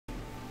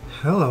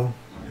Hello,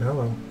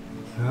 hello,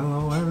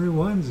 hello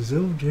everyone,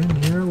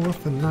 Ziljin here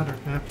with another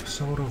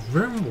episode of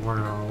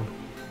Rimworld.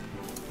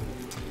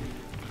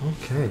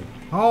 Okay.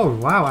 Oh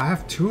wow, I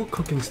have 2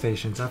 cooking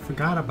stations. I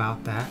forgot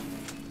about that.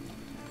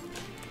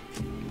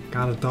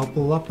 Gotta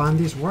double up on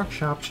these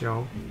workshops,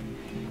 yo.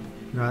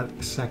 Got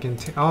a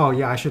second. Oh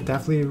yeah, I should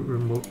definitely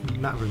move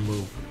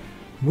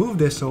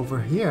this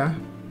over here.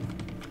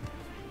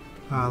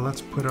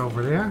 Let's put it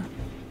over there.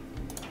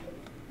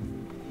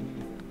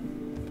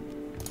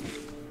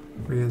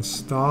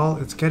 Reinstall.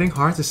 It's getting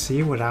hard to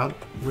see with all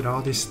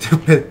these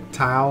stupid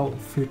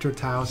future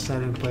tiles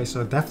set in place.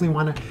 So definitely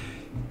want to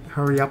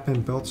hurry up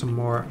and craft some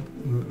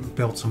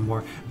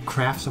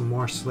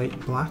more slate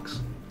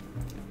blocks.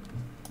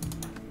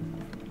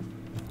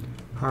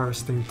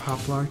 Harvesting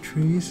poplar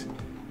trees.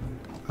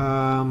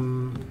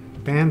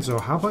 Banzo,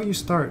 how about you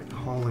start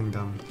hauling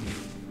them?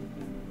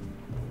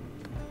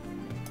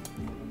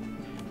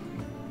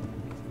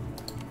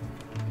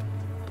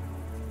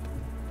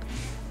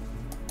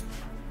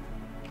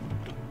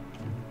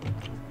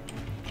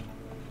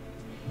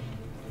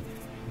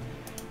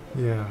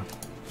 Yeah.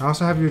 I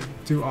also have you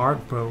do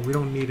art, but we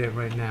don't need it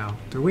right now.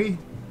 Do we?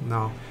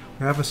 No.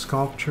 We have a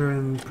sculpture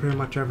in pretty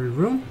much every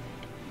room.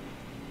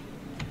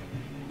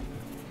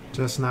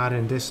 Just not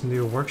in this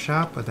new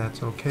workshop, but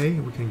that's okay.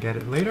 We can get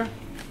it later.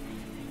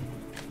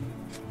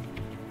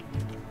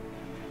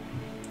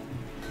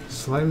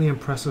 Slightly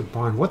impressive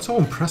barn. What's so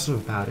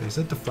impressive about it? Is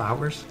it the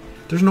flowers?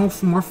 There's no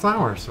more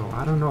flowers, so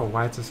I don't know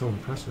why it's so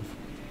impressive.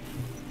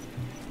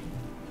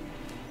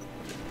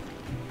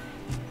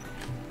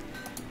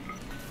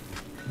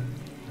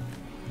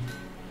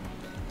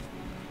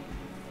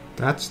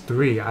 That's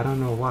 3. I don't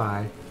know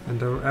why.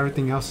 And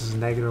everything else is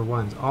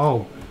 -1s.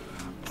 Oh,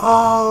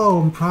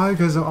 probably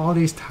because of all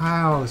these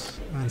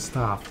tiles and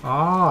stuff.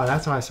 Oh,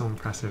 that's why it's so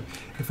impressive.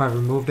 If I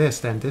remove this,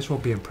 then this will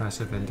be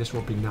impressive and this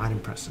will be not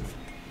impressive.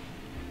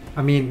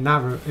 I mean,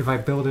 if I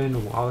build in a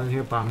wall in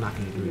here, but I'm not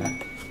going to do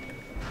that.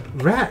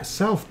 Rat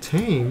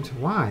self-tamed?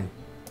 Why?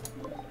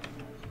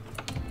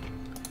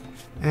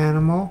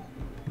 Animal.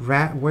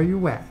 Rat, where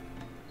you at?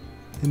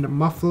 In the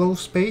muffalo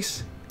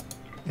space?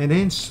 And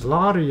then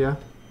slaughter you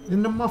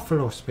in the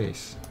muffalo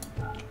space.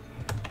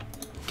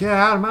 Get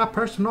out of my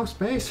personal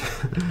space.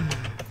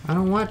 I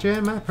don't want you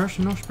in my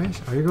personal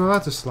space. Are you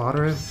about to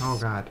slaughter it? Oh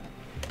god.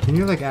 Can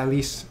you like at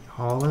least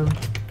haul him?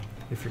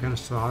 If you're gonna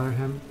slaughter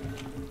him?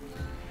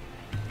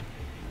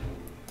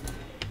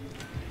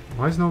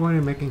 Why is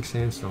nobody making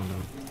sandstone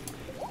though?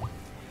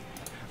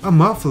 A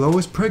muffalo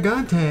is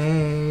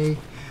pregante.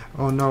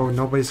 Oh no,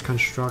 nobody's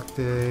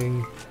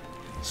constructing.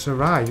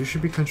 Sarai, you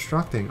should be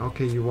constructing.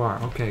 Okay, you are.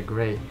 Okay,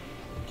 great.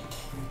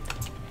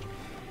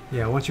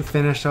 Yeah, once you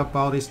finish up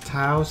all these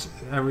tiles,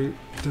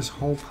 this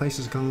whole place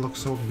is gonna look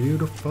so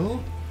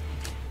beautiful.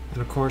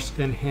 And of course,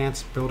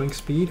 enhanced building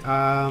speed.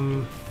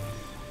 Go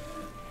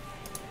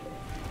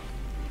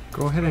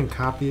ahead and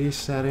copy these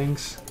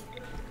settings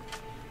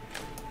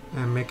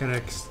and make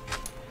it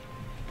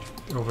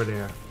over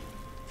there.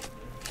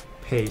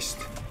 Paste.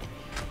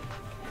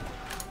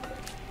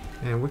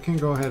 And we can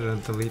go ahead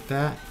and delete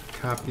that.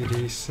 Copy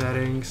these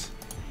settings.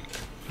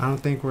 I don't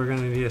think we're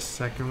gonna need a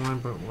second one,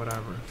 but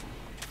whatever.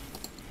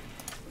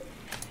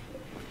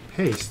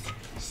 Paste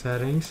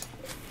settings,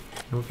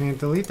 and we can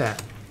delete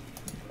that.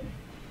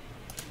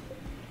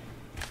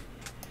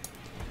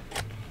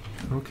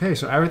 Okay,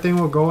 so everything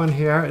will go in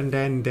here and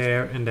then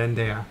there and then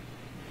there.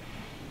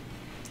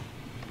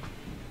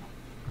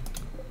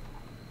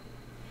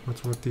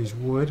 What's with these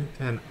wood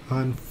and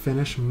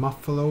unfinished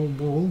muffalo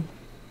wool?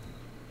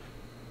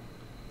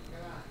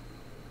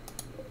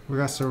 We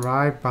got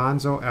Sarai,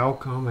 Bonzo,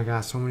 Elk. Oh my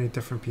god, so many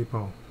different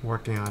people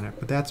working on it,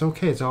 but that's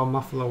okay. It's all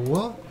muffalo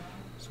wool.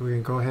 So we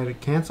can go ahead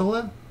and cancel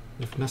it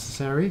if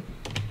necessary.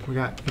 We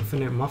got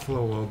infinite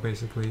muffalo wool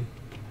basically.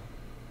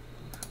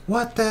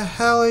 What the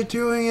hell are you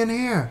doing in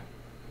here?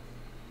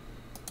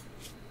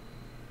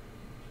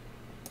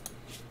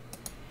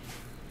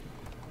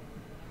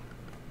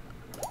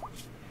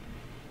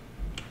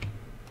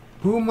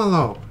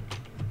 Boomalo.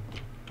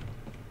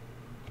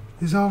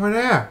 He's over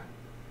there.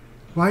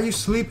 Why are you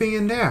sleeping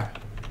in there?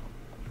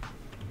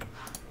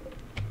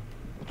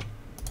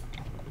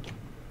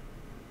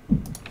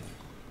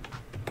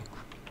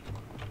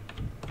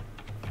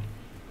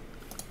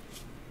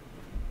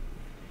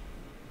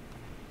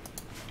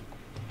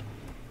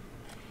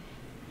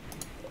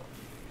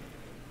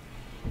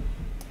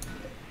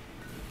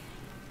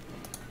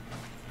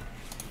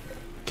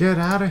 Get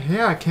out of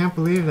here! I can't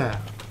believe that.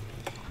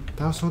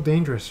 That was so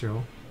dangerous,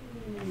 yo.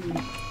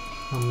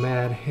 A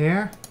mad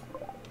hare.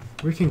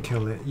 We can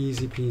kill it.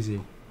 Easy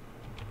peasy.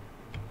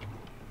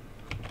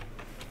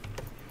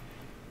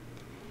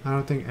 I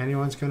don't think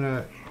anyone's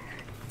gonna...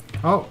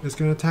 Oh, it's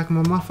gonna attack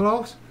my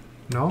muffalos?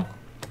 No?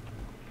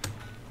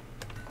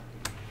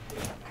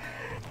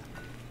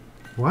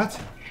 What?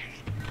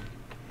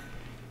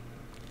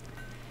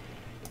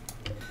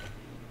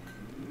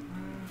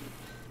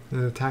 It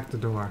attacked the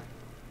door.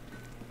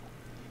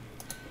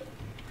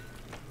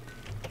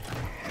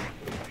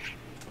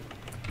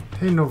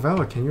 Hey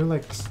Novella, can you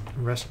like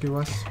rescue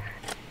us?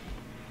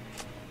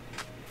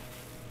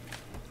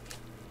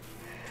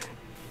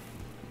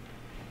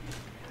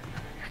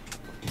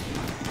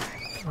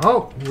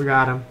 Oh, we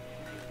got him.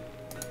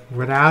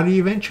 Without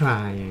even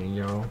trying,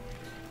 yo.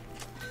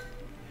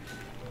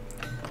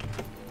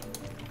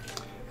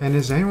 And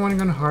is anyone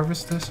gonna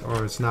harvest this?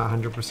 Or it's not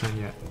 100%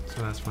 yet,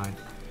 so that's fine.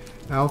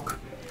 Elk,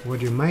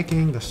 what are you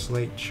making? The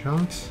slate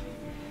chunks.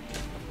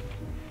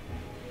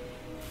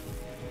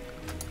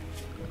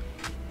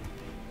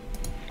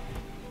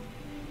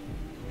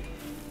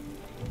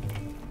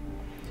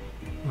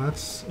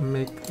 Let's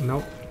make,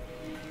 nope.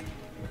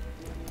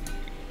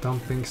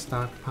 Dumping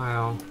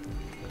stockpile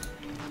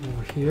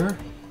over here.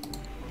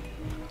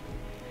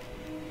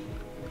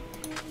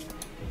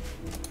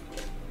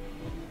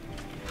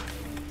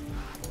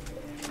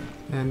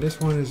 And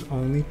this one is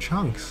only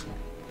chunks.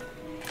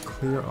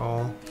 Clear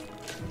all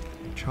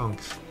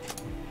chunks.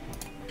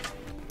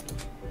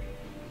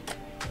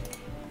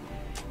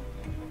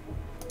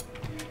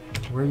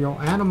 Where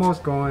your animals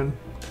going?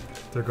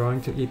 They're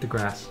going to eat the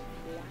grass.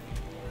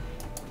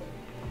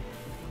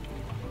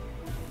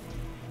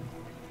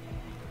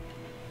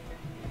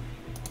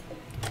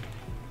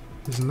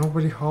 There's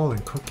nobody hauling.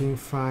 Cooking,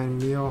 fine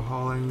meal,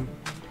 hauling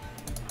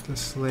the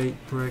slate,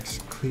 bricks,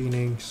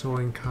 cleaning,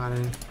 sewing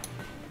cotton,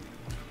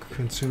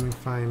 consuming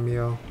fine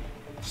meal,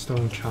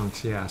 stone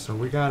chunks. Yeah, so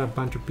we got a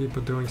bunch of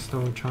people doing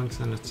stone chunks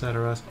and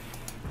etc.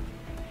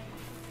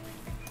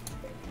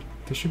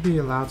 There should be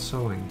allowed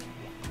sewing.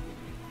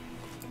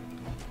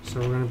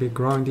 So we're going to be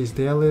growing these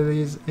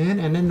daylilies in,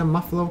 and then the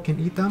muffalo can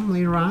eat them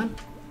later on.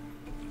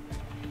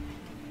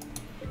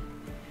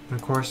 And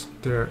of course,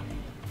 their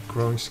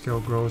growing skill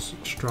grows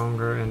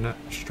stronger and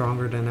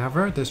stronger than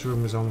ever. This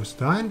room is almost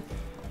done.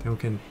 Then we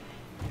can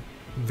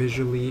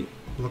visually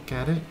look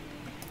at it.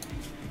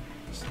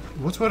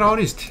 What's with all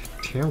these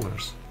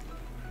tailors?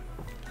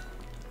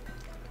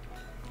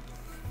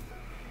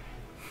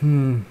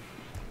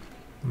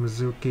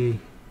 Mizuki.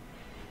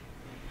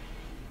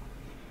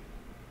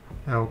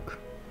 Elk.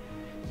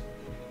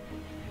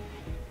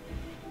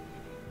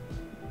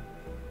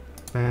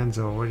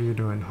 Banzo, what are you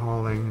doing?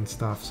 Hauling and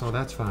stuff, so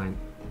that's fine.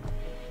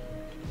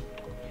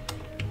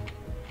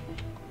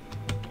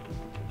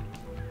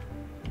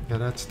 Yeah,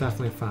 that's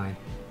definitely fine.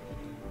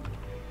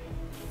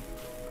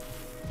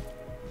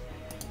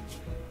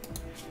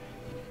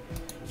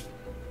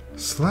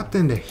 Slept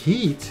in the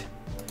heat?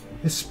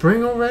 It's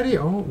spring already?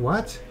 Oh,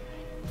 what?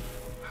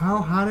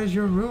 How hot is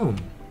your room?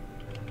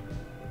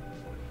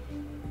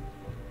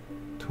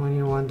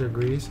 21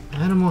 degrees.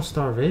 Animal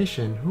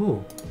starvation?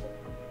 Who?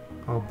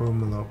 Oh,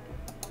 Boomalo.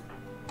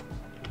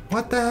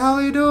 What the hell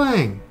are you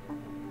doing?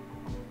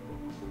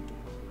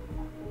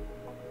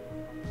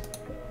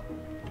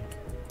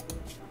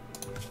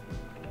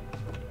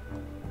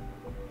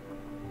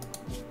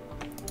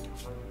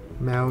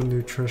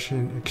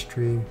 Malnutrition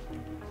extreme.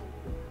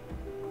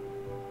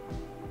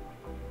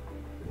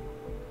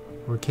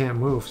 We can't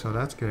move, so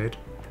that's good.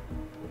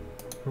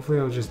 Hopefully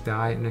it'll just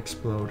die and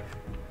explode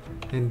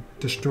and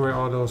destroy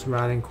all those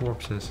rotting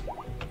corpses.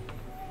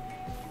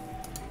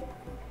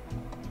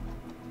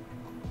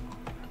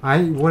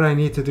 What I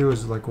need to do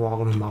is like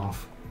wall them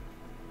off.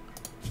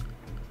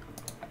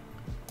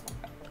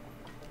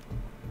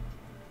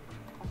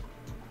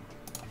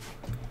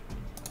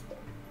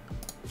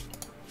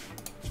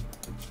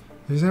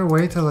 Is there a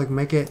way to like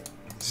make it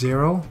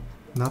 0?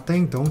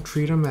 Nothing? Don't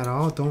treat them at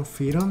all? Don't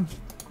feed them?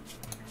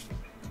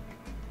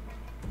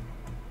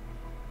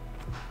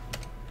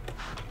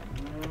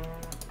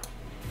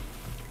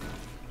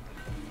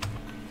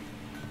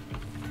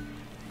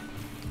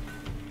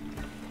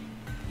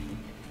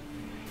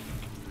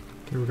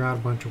 Okay, we got a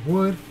bunch of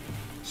wood,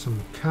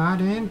 some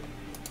cotton.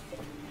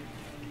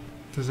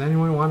 Does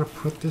anyone want to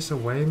put this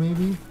away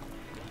maybe?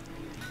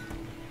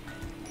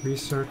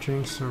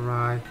 Researching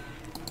Sarai.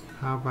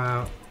 How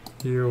about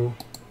you?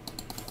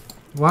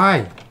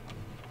 Why?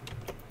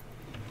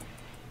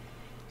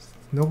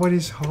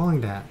 Nobody's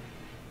hauling that.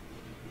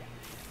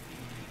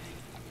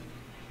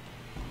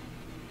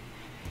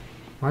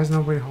 Why is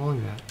nobody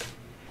hauling that?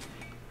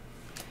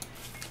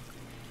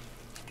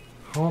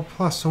 Haul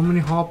plus, so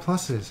many haul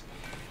pluses.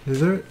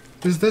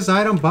 Is this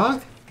item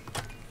bugged?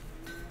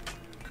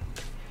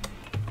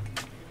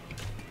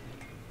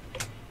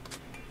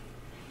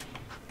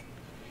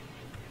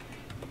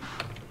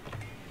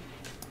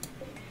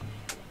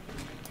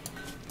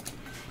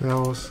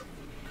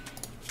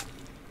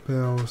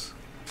 Bills,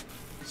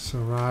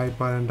 Sarai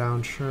button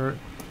down shirt,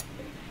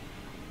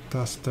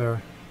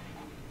 duster.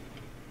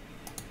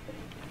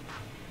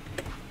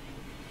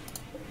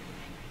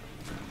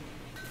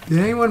 Did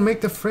anyone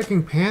make the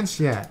freaking pants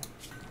yet?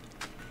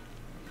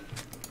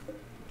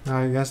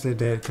 I guess they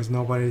did, because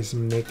nobody's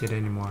naked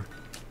anymore.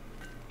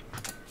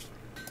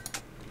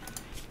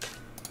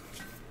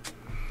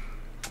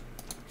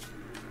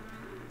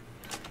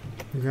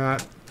 We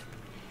got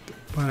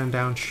button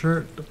down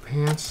shirt, the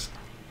pants.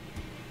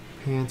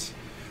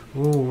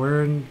 Ooh,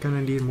 we're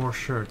gonna need more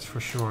shirts for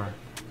sure.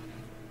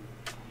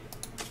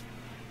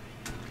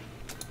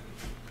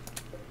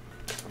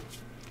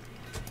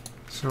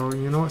 So,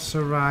 you know what,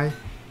 Sarai?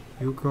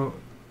 You go...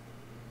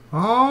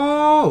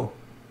 Oh!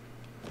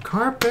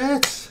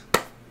 Carpets!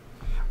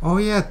 Oh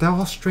yeah,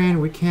 Devil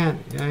Strand, we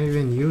can't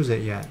even use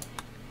it yet.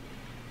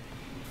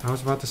 I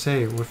was about to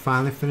say, we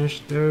finally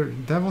finished the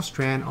Devil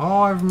Strand.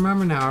 Oh, I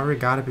remember now. I already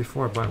got it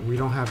before, but we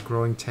don't have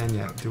Growing 10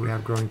 yet. Do we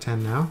have Growing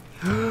 10 now?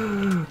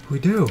 We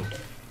do.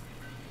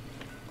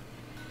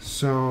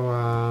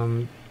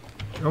 So,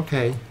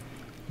 okay.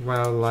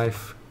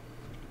 Wildlife.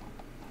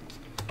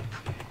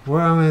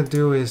 What I'm going to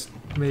do is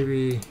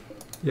maybe,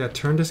 yeah,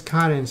 turn this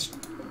cotton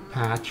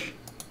patch.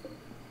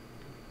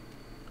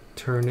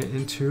 Turn it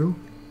into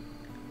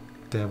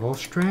Devil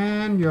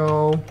Strand,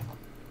 yo.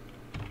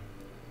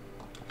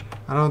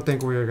 I don't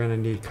think we're gonna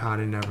need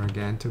cotton ever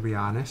again, to be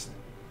honest.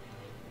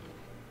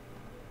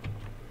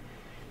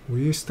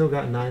 We still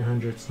got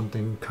 900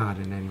 something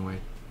cotton anyway.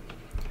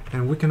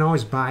 And we can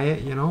always buy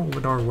it, you know,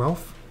 with our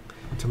wealth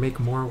to make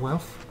more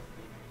wealth.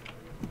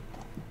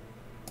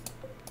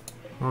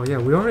 Oh yeah,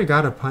 we already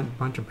got a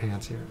bunch of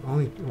pants here.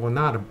 Well,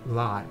 not a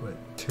lot, but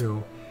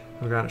 2.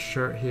 We got a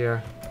shirt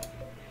here.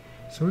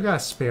 So we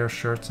got spare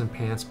shirts and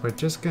pants, but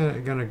just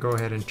gonna go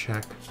ahead and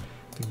check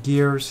the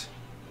gears.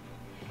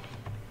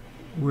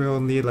 We'll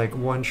need like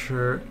 1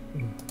 shirt,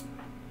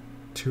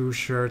 2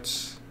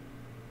 shirts,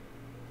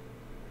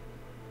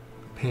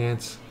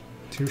 pants,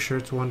 2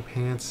 shirts, 1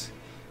 pants.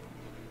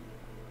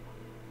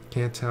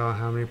 Can't tell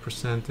how many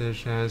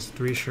percentage has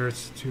 3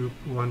 shirts,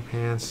 1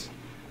 pants,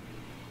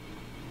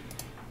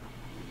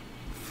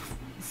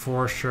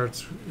 4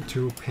 shirts,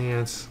 2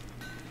 pants,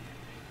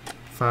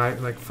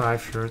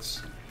 5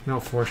 shirts. No,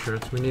 4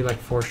 shirts. We need like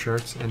 4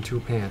 shirts and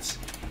 2 pants.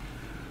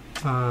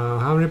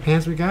 How many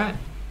pants we got?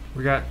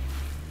 We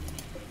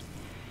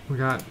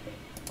got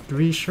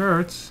 3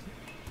 shirts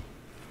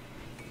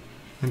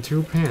and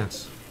 2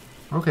 pants.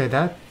 Okay,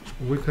 that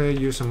we could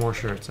use some more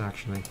shirts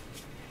actually.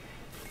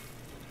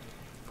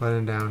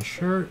 Button down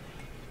shirt.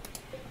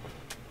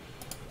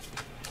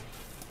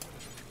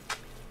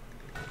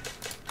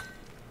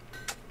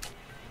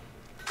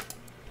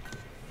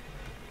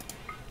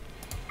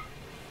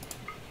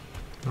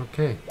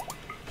 Okay.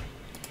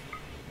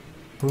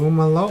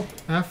 Boomalope.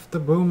 F the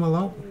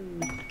boomalope.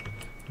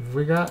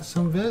 We got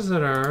some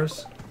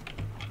visitors.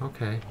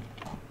 Okay.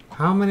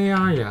 How many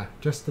are ya?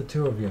 Just the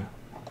 2 of you.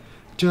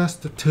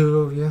 Just the 2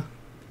 of you.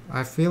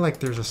 I feel like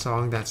there's a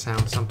song that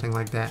sounds something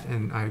like that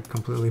and I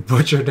completely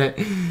butchered it.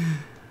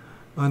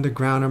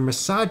 Underground or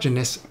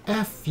misogynist.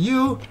 F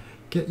you.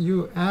 Get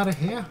you out of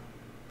here.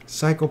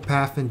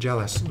 Psychopath and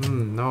jealous.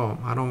 No,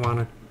 I don't want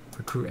to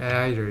recruit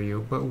either of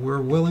you, but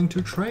we're willing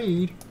to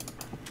trade.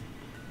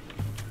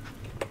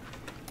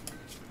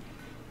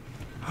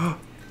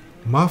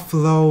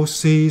 Muffalo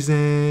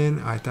season.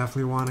 I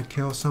definitely want to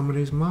kill some of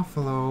these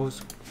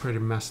muffalos. Pretty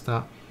messed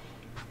up.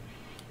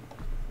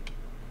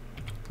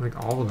 Like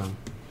all of them.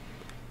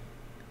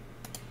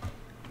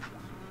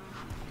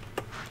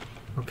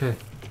 Okay.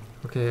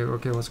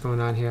 Okay, what's going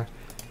on here?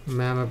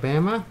 Mama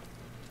Bama?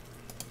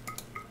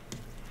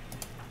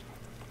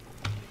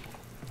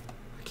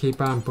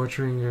 Keep on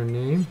butchering your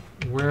name.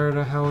 Where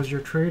the hell is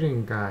your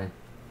trading guy?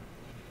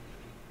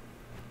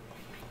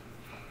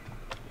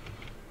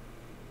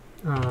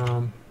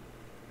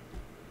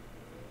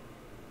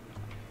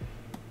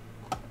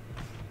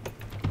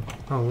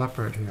 Oh,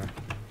 leopard here.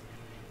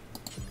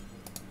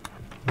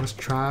 Let's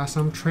try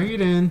some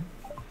trading.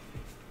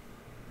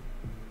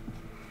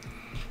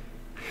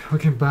 We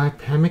can buy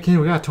pemmican.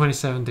 We got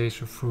 27 days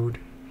for food.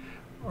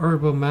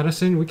 Herbal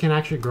medicine. We can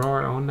actually grow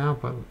our own now,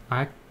 but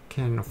I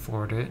can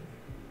afford it.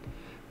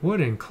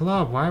 Wooden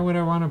club. Why would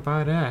I want to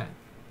buy that?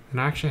 And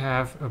I actually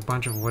have a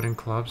bunch of wooden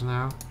clubs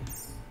now.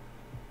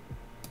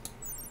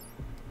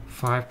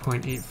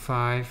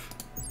 5.85.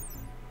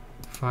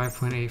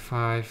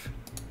 5.85.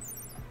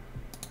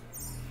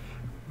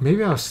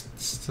 Maybe I'll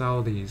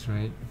sell these,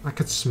 right? I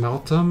could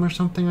smelt them or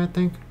something, I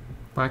think.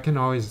 But I can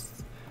always...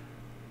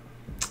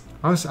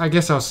 I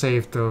guess I'll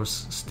save those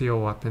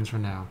steel weapons for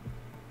now.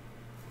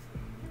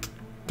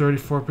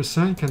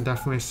 34% can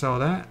definitely sell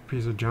that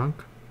piece of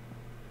junk.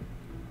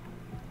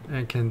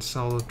 And can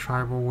sell the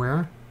tribal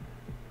wear.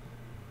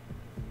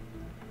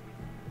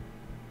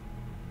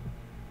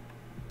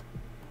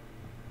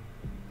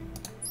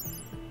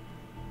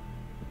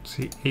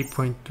 See,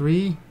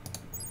 8.3.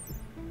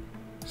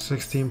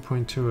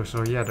 16.2.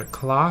 So yeah, the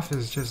cloth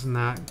is just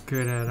not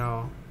good at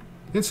all.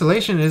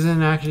 Insulation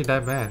isn't actually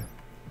that bad.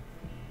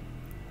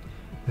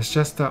 It's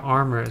just the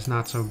armor is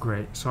not so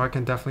great. So I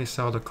can definitely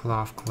sell the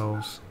cloth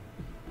clothes.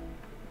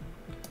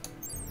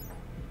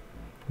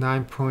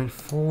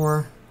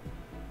 9.4.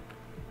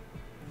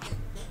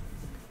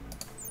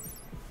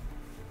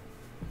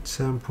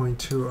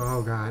 7.2.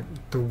 Oh god.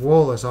 The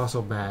wool is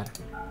also bad.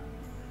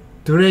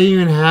 Do they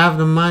even have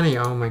the money?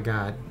 Oh my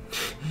god.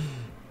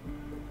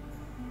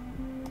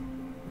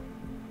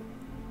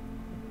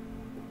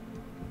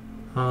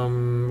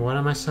 What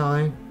am I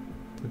selling?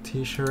 The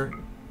t-shirt.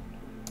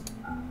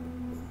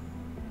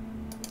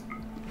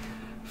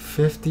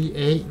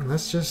 58.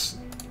 Let's just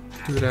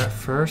do that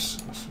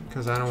first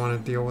because I don't want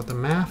to deal with the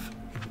math.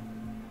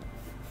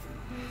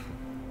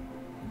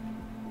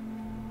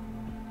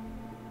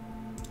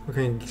 We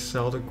can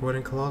sell the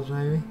wooden clothes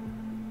maybe?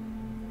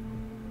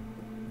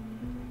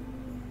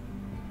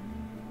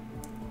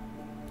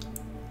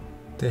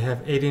 They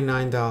have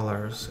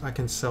 $89. I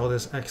can sell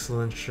this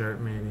excellent shirt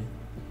maybe.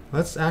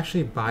 Let's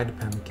actually buy the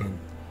pemmican.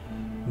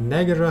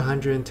 Negative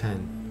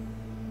 110.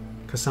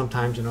 Because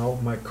sometimes, you know,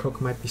 my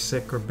cook might be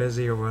sick or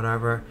busy or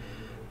whatever.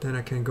 Then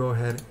I can go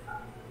ahead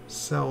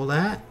sell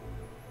that.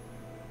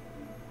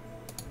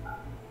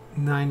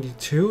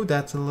 92.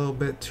 That's a little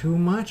bit too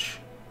much.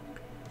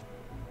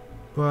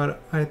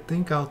 But I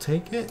think I'll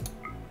take it.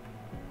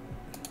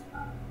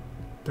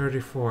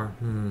 34.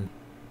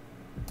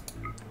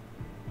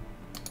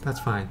 That's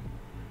fine.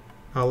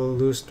 I'll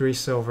lose 3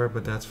 silver,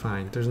 but that's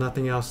fine. There's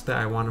nothing else that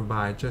I want to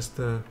buy. Just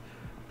the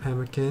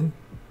pemmican.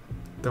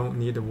 Don't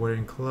need a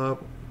wooden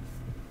club.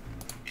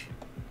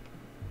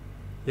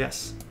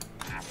 Yes.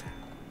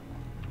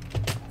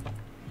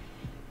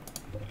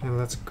 And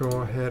let's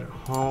go ahead,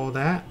 haul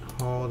that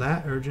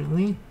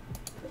urgently.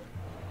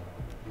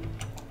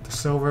 The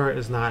silver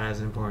is not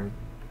as important.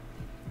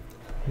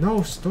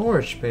 No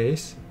storage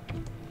space.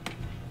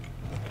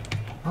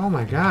 Oh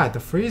my god, the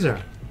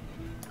freezer.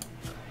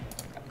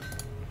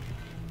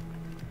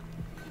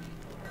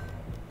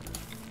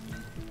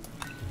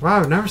 Wow,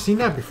 I've never seen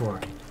that before.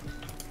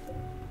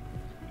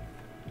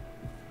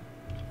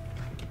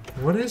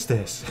 What is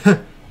this?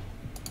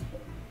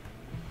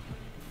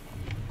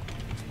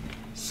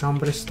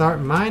 Somebody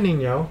start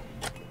mining, yo.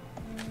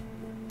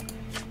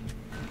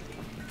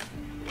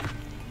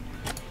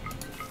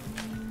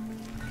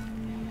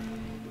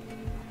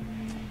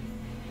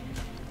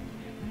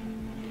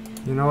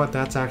 You know what?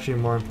 That's actually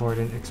more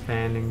important.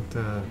 Expanding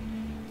the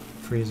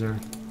freezer.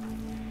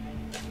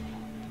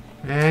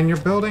 And you're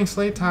building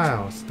slate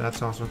tiles.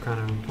 That's also kind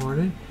of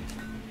important.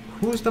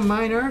 Who's the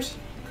miners?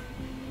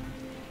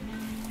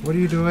 What are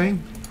you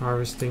doing?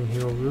 Harvesting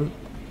heel root.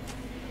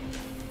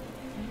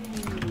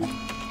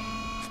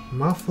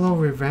 Muffalo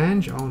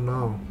revenge? Oh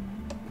no.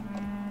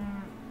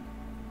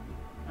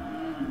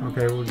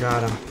 Okay, we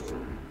got him.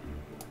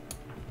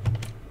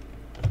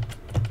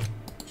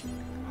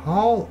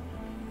 Haul?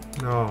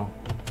 No.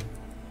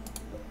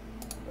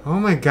 Oh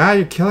my god,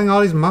 you're killing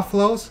all these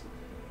muffalos?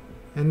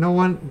 And no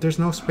one, there's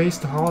no space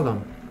to haul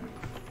them.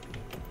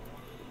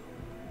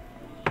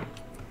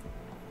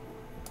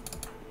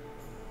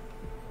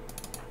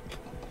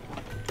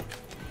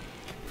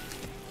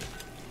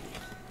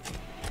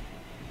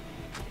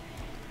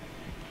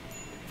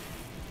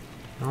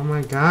 Oh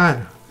my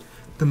god.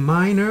 The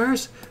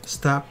miners,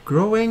 stop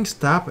growing,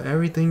 stop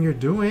everything you're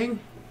doing.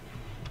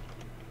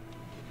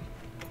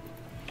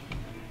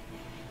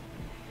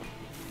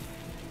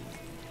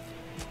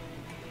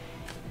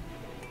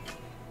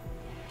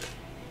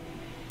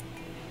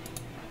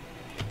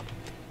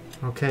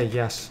 Okay,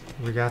 yes,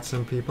 we got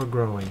some people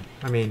growing.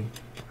 Mining.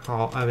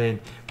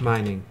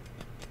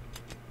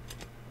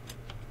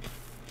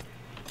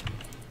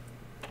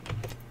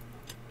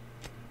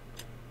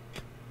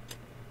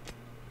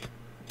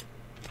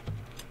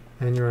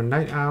 And you're a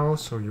night owl,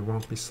 so you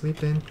won't be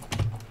sleeping.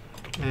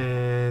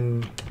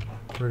 And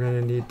we're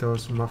gonna need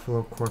those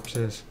muffalo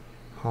corpses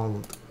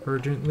hauled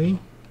urgently.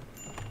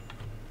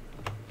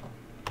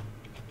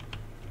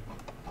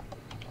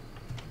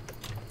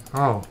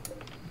 Oh.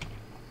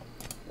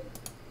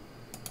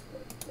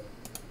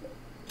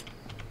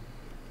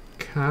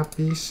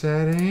 Copy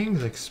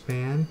settings,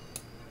 expand,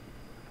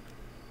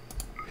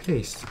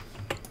 paste.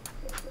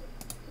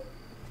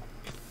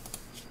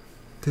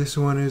 This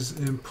one is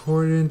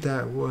important,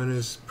 that one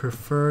is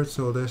preferred,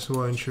 so this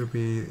one should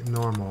be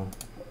normal.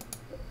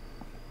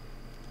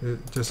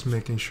 Just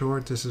making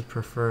sure this is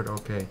preferred,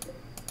 okay.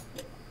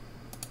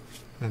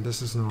 And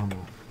this is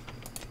normal.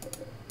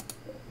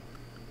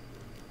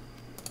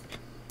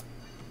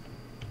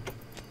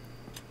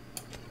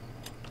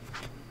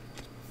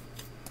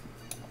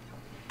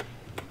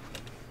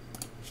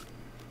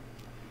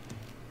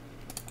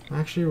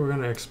 Actually, we're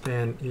gonna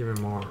expand even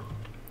more.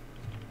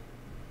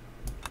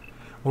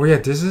 Oh yeah,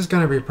 this is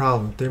gonna be a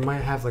problem. They might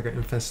have like an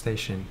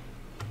infestation.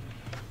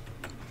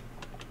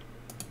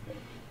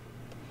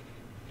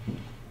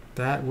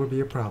 That would be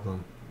a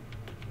problem.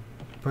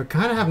 But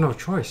kind of have no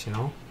choice, you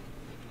know?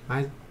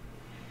 I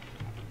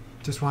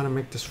just want to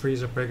make this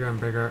freezer bigger and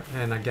bigger,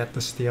 and I get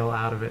the steel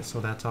out of it,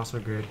 so that's also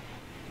good.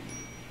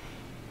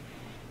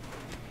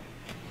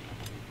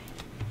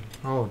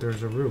 Oh,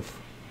 there's a roof.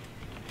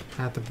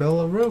 I have to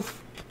build a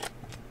roof.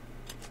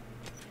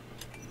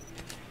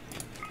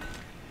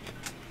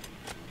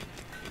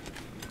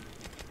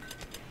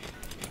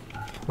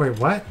 Wait,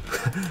 what?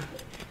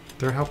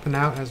 They're helping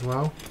out as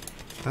well?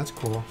 That's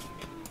cool.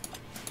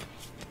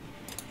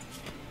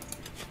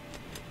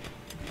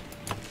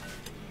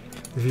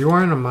 If you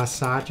weren't a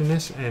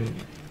misogynist and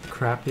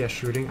crappy at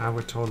shooting, I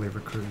would totally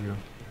recruit you.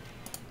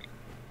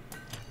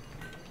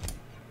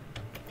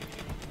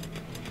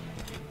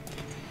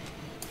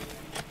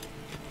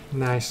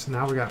 Nice,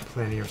 now we got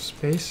plenty of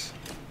space.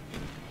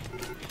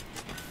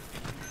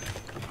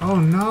 Oh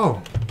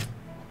no!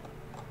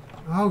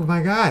 Oh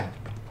my god!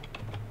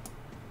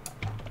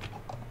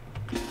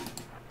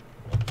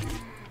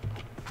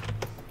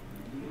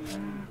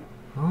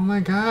 my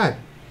god.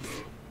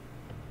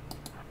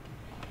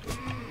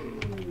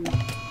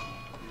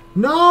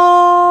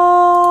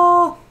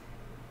 No!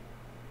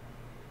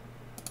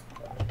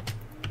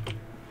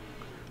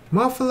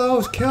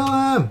 Muffalos, kill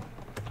him!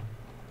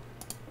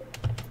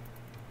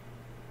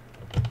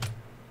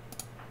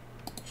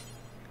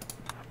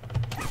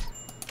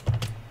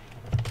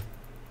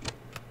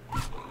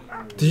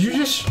 Did you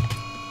just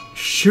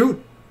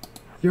shoot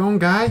your own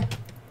guy?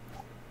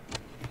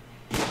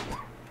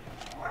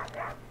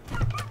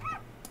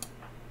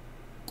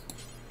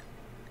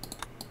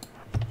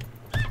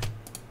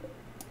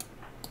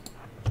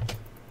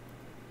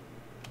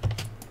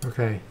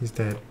 Okay, he's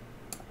dead.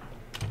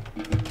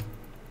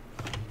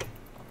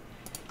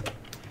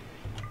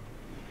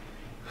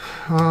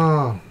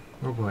 Oh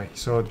boy.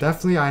 So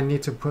definitely I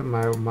need to put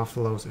my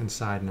muffalos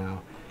inside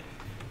now.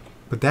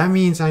 But that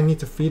means I need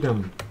to feed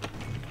them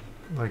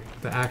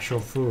like the actual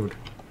food.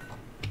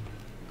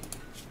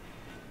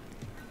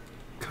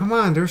 Come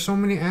on, there's so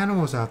many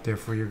animals out there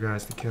for you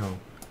guys to kill.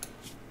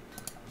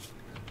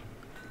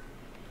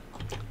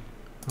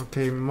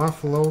 Okay,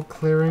 muffalo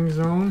clearing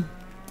zone.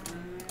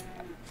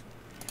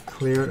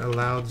 Cleared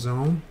allowed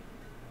zone.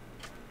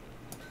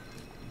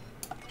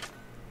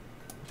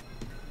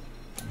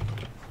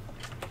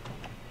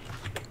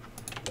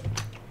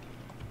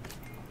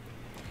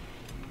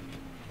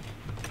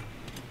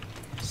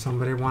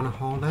 Somebody want to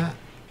haul that?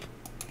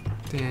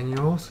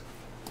 Daniels.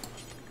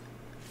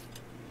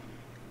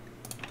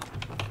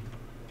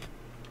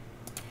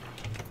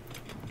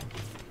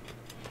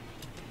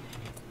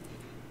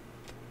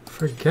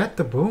 Forget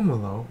the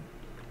boomalo.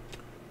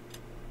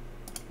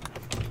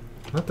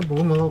 Let the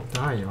boomalo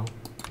die, yo.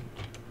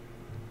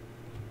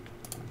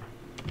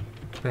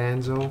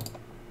 Banzo.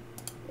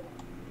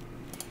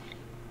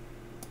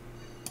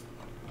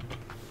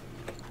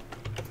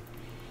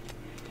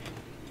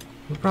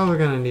 We're probably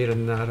gonna need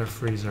another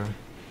freezer.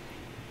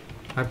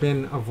 I've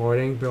been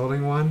avoiding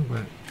building one,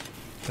 but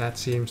that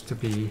seems to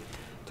be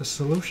the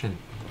solution.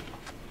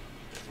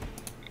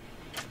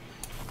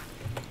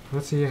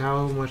 Let's see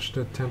how much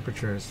the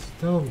temperature is.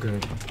 Still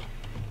good.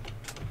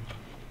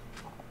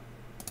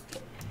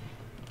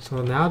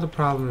 So now the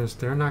problem is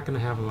they're not going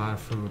to have a lot of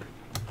food.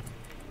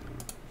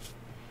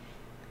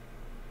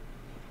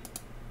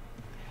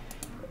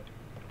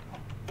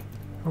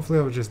 Hopefully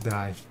it'll just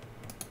die.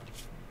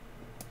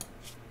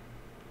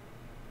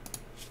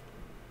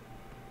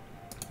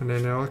 And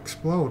then it'll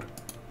explode.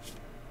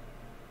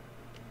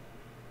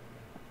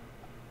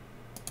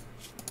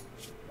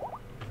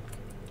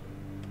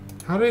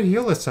 How did it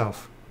heal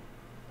itself?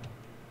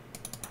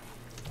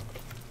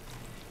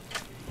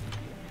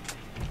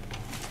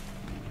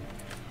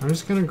 I'm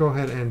just gonna go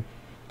ahead and...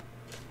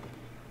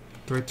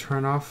 Do I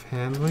turn off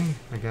handling?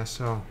 I guess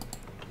so.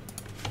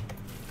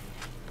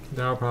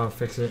 That'll probably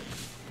fix it.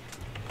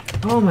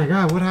 Oh my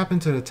god, what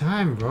happened to the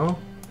time, bro?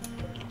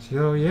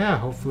 So yeah,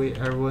 hopefully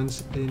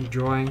everyone's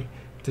enjoying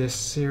this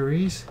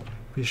series.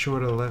 Be sure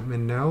to let me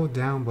know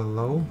down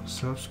below.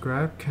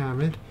 Subscribe,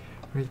 comment,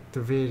 rate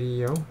the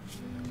video.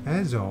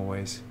 As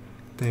always,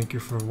 thank you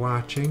for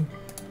watching.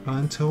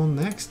 Until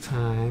next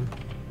time.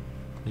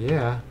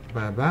 Yeah,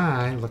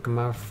 bye-bye. Look at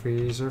my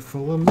freezer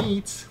full of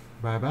meats.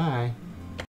 Bye-bye.